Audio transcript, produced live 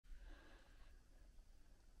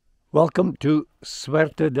Welcome to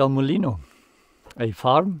Suerte del Molino, a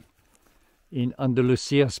farm in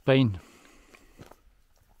Andalusia, Spain.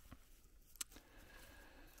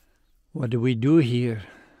 What do we do here?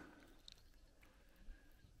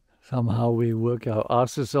 Somehow we work our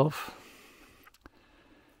asses off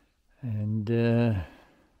and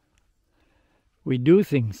we do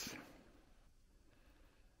things.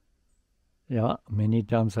 Yeah, many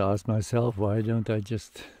times I ask myself, why don't I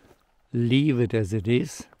just leave it as it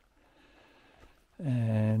is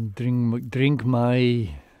and drink my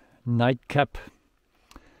nightcap,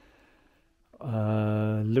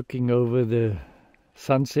 looking over the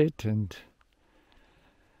sunset and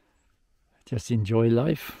just enjoy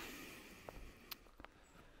life.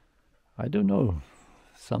 I don't know,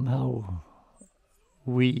 somehow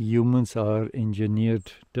we humans are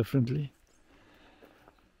engineered differently.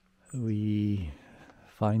 We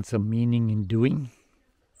find some meaning in doing.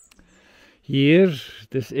 Here,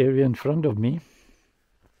 this area in front of me,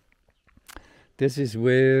 this is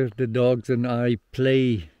where the dogs and I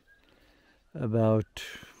play about,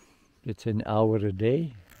 it's an hour a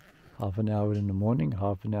day, half an hour in the morning,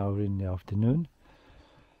 half an hour in the afternoon.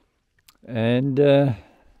 And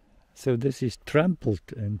so this is trampled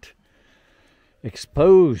and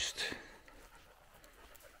exposed.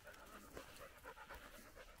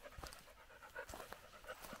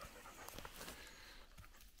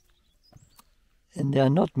 And there are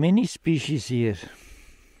not many species here.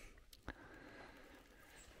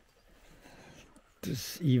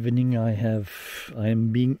 This evening I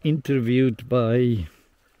am being interviewed by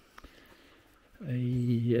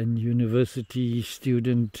an university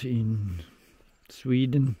student in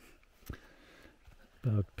Sweden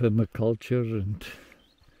about permaculture and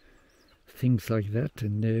things like that,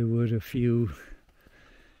 and there were a few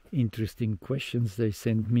interesting questions they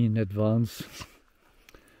sent me in advance.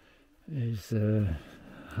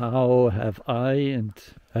 How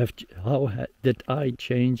did I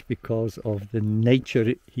change because of the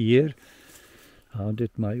nature here? How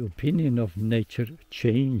did my opinion of nature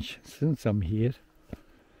change since I'm here?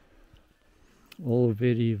 All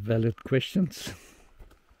very valid questions.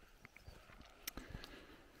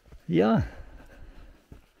 Yeah,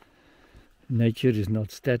 nature is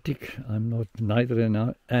not static. I'm not, neither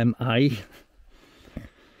am I.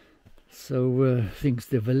 So things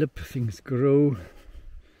develop, things grow,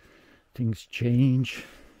 things change.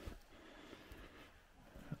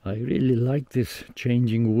 I really like this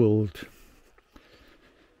changing world.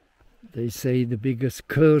 They say the biggest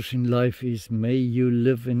curse in life is, may you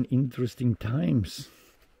live in interesting times.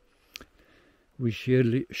 We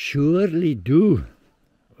surely do.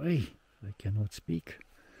 Wait, I cannot speak.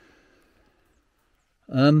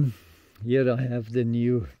 Here I have the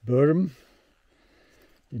new berm,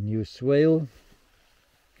 the new swale,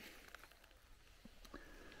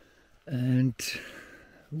 and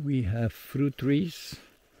we have fruit trees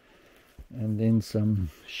and then some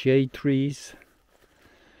shade trees.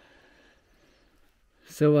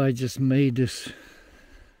 So I just made this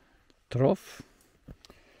trough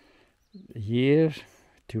here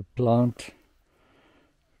to plant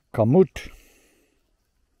kamut.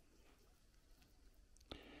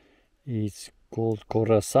 It's called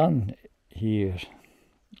corazon here.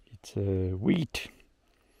 It's a wheat,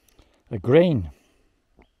 a grain.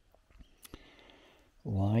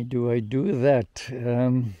 Why do I do that?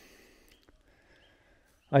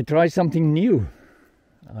 I try something new.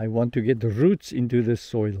 I want to get the roots into the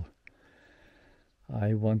soil.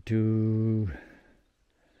 I want to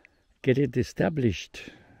get it established.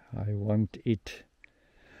 I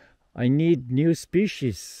need new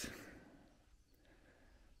species.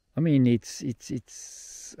 I mean,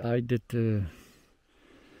 I did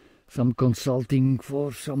some consulting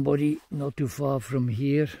for somebody not too far from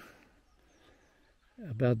here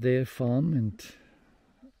about their farm, and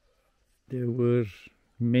there were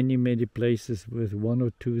many places with 1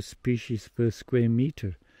 or 2 species per square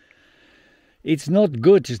meter. It's not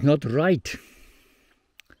good, it's not right.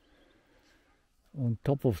 On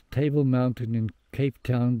top of Table Mountain in Cape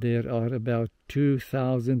Town there are about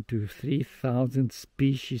 2,000 to 3,000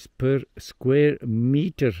 species per square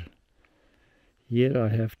meter. Here I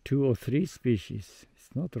have 2 or 3 species. It's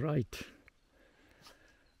not right.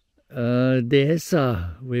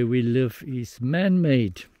 Dehesa, where we live, is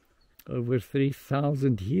man-made, over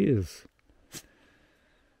 3,000 years.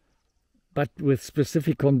 But with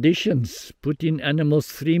specific conditions. Put in animals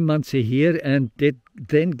 3 months a year and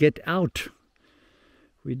then get out.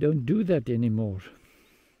 We don't do that anymore.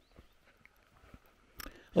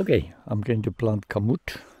 Okay, I'm going to plant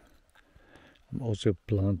kamut. I'm also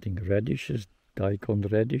planting radishes, daikon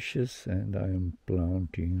radishes, and I am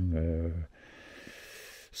planting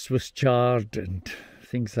Swiss chard and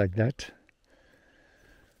things like that.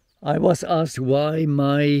 I was asked why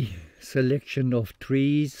my selection of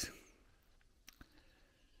trees,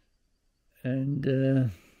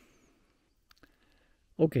 and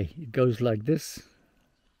okay, it goes like this,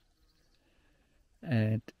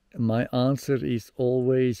 and my answer is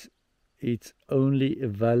always it's only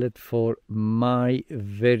valid for my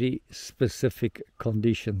very specific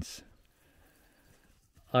conditions.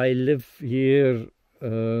 I live here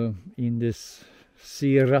in this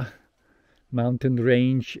Sierra mountain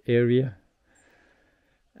range area,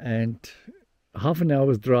 and half an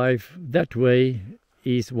hour's drive that way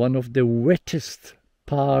is one of the wettest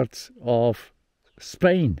parts of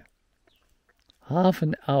Spain. Half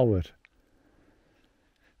an hour.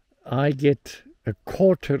 I get a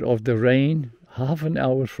quarter of the rain half an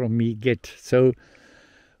hour from me get. So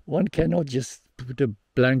one cannot just put a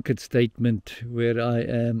blanket statement where I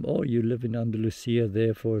am, oh, you live in Andalusia,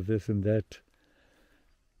 therefore this and that.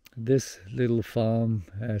 This little farm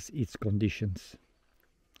has its conditions.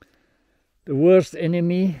 The worst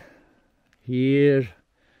enemy here,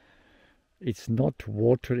 it's not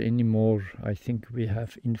water anymore. I think we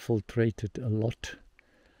have infiltrated a lot.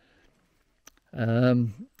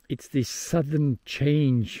 It's the sudden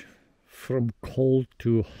change from cold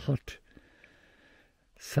to hot.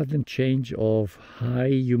 Sudden change of high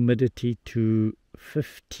humidity to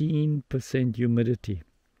 15% humidity.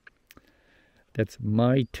 That's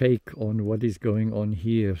my take on what is going on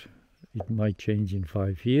here. It might change in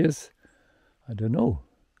 5 years. I don't know.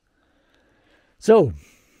 So,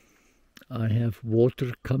 I have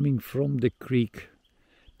water coming from the creek,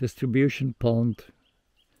 distribution pond,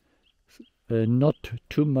 not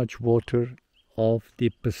too much water. Of the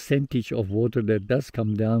percentage of water that does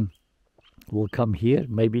come down will come here,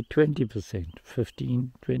 maybe 20%,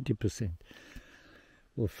 15, 20%.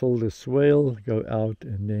 We'll fill the swale, go out,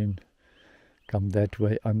 and then come that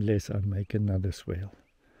way, unless I make another swale.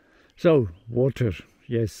 So, water,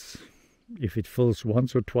 yes, if it fills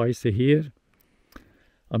once or twice a year,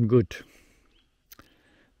 I'm good.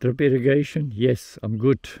 Drip irrigation, yes, I'm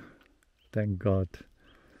good, thank God.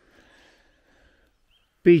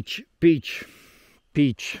 Peach.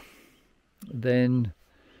 Then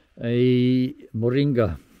a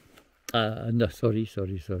moringa. No,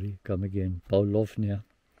 sorry. Come again. Paulovnia.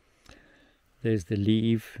 There's the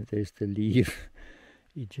leaf.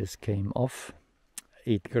 It just came off.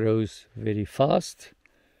 It grows very fast.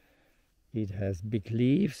 It has big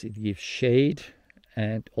leaves. It gives shade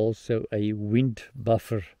and also a wind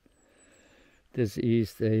buffer. This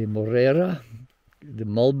is the morera, the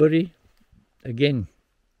mulberry. Again,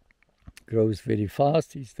 grows very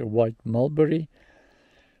fast. It's the white mulberry.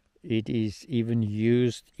 It is even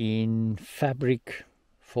used in fabric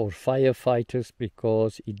for firefighters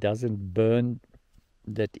because it doesn't burn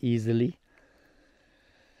that easily.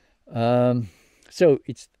 So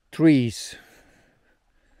it's trees.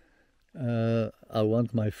 I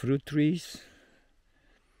want my fruit trees,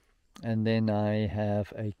 and then I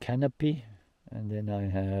have a canopy, and then I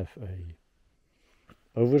have a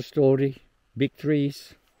overstory, big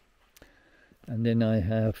trees. And then I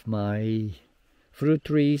have my fruit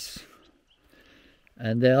trees,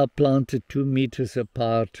 and they are planted 2 meters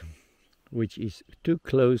apart, which is too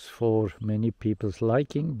close for many people's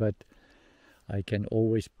liking, but I can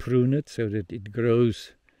always prune it so that it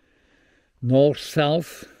grows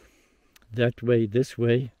north-south, that way, this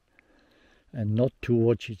way, and not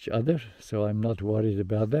towards each other, so I'm not worried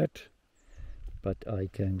about that. But I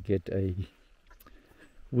can get a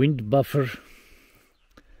wind buffer.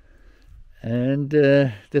 And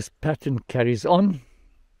this pattern carries on,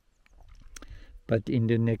 but in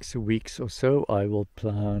the next weeks or so I will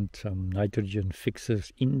plant some nitrogen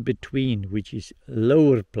fixers in between, which is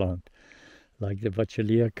lower plant, like the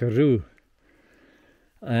Vachellia carew.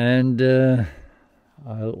 And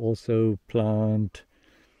I'll also plant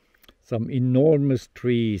some enormous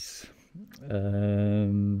trees,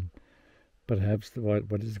 perhaps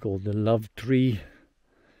what is called the love tree.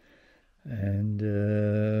 And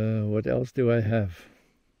what else do I have?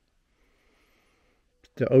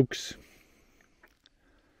 The oaks.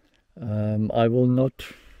 I will not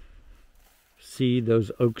see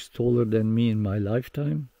those oaks taller than me in my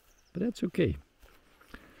lifetime, but that's okay.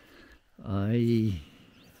 I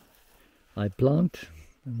plant,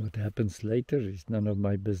 and what happens later is none of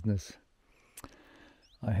my business.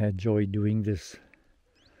 I had joy doing this.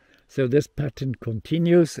 So this pattern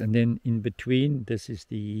continues, and then in between, this is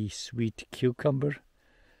the sweet cucumber.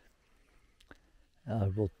 I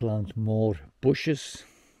will plant more bushes,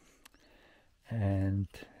 and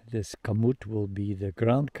this kamut will be the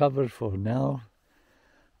ground cover for now.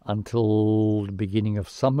 until the beginning of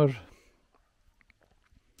summer.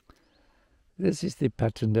 This is the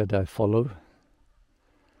pattern that I follow.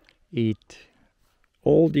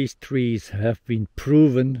 All these trees have been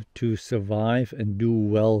proven to survive and do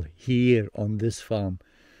well here on this farm.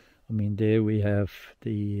 I mean, there we have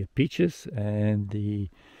the peaches and the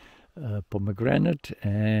pomegranate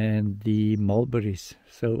and the mulberries.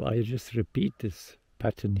 So I just repeat this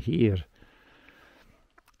pattern here.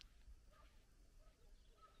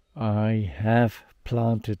 I have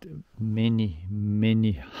planted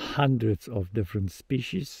many hundreds of different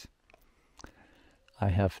species. I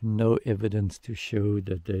have no evidence to show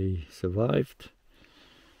that they survived.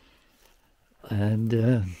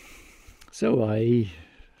 And so I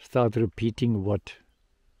start repeating what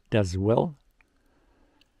does well.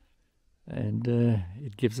 And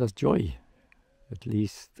it gives us joy. At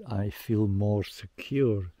least I feel more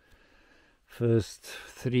secure. First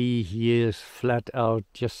 3 years flat out,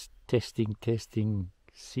 just testing,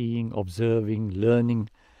 seeing, observing, learning.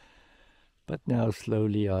 But now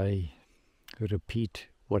slowly I repeat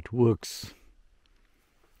what works.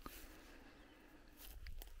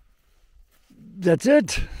 That's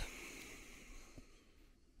it.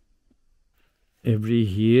 Every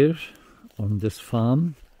year on this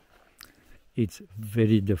farm, it's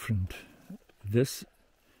very different. This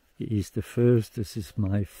is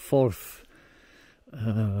my 4th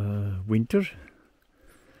winter,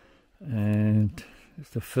 and it's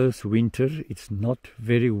the first winter it's not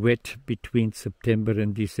very wet between September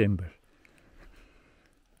and December.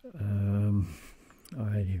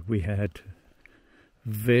 We had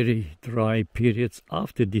very dry periods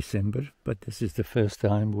after December, but this is the first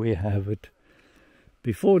time we have it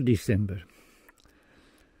before December.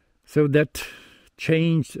 So that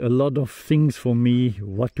changed a lot of things for me,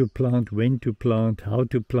 what to plant, when to plant, how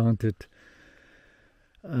to plant it.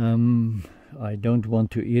 I don't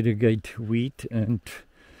want to irrigate wheat and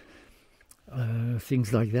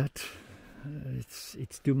things like that.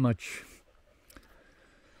 It's too much.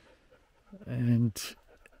 And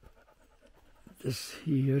this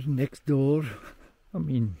here next door, I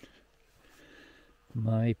mean,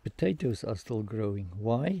 my potatoes are still growing.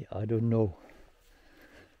 Why? I don't know.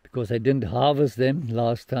 Because I didn't harvest them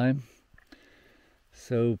last time.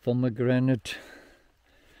 So pomegranate,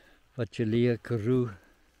 Vachellia Karoo,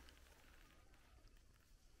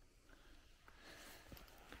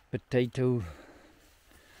 potato,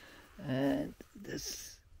 and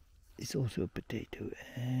this is also a potato,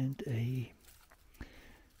 and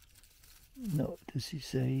this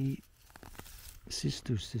is a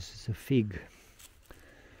cistus, this is a fig.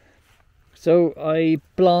 So I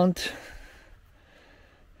plant.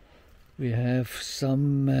 We have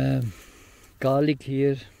some garlic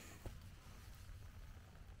here.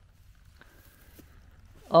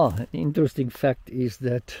 An interesting fact is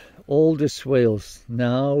that all the swales,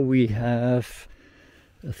 now we have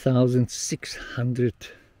 1,600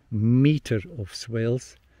 meters of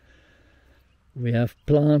swales. We have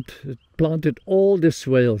planted all the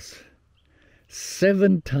swales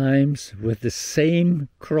 7 times with the same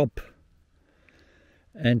crop,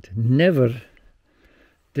 and never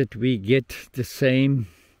did we get the same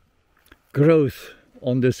growth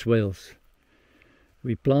on the swales.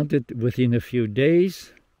 We planted within a few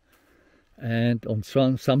days, and on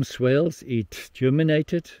some swales it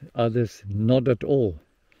germinated, others not at all.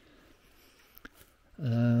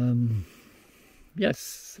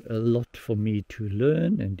 Yes, a lot for me to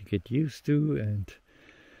learn and to get used to and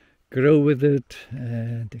grow with it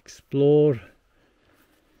and explore.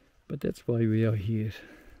 But that's why we are here.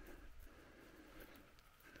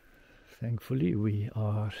 Thankfully we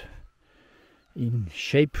are in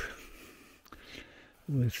shape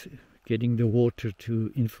with getting the water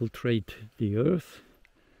to infiltrate the earth.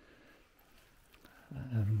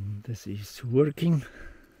 This is working.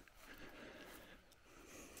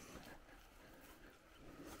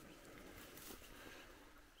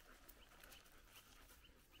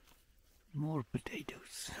 More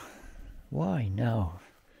potatoes. Why now?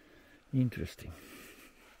 Interesting.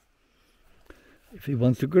 If it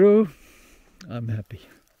wants to grow, I'm happy.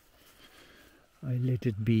 I let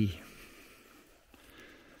it be.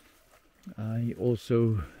 I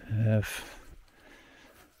also have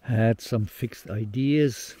had some fixed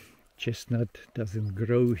ideas. Chestnut doesn't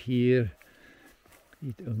grow here.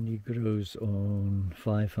 It only grows on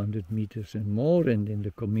 500 meters and more, and then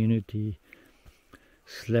the community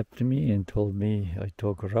slapped me and told me I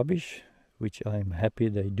talk rubbish, which I'm happy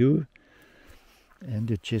they do. And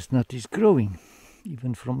the chestnut is growing,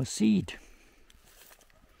 even from a seed.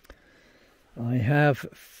 I have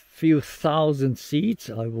a few thousand seeds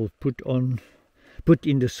I will put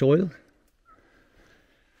in the soil.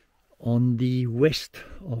 on the west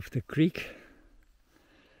of the creek,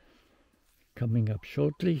 coming up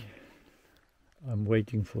shortly. I'm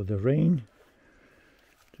waiting for the rain.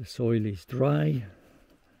 The soil is dry.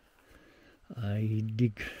 I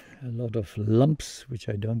dig a lot of lumps, which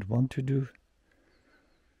I don't want to do.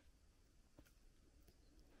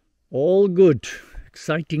 All good,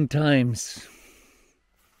 exciting times.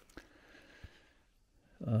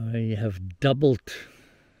 I have doubled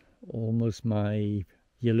almost my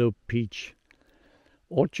yellow peach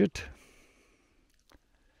orchard.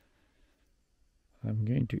 I'm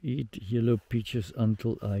going to eat yellow peaches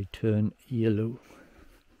until I turn yellow.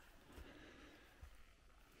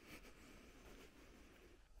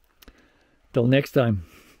 Till next time,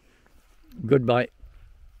 goodbye.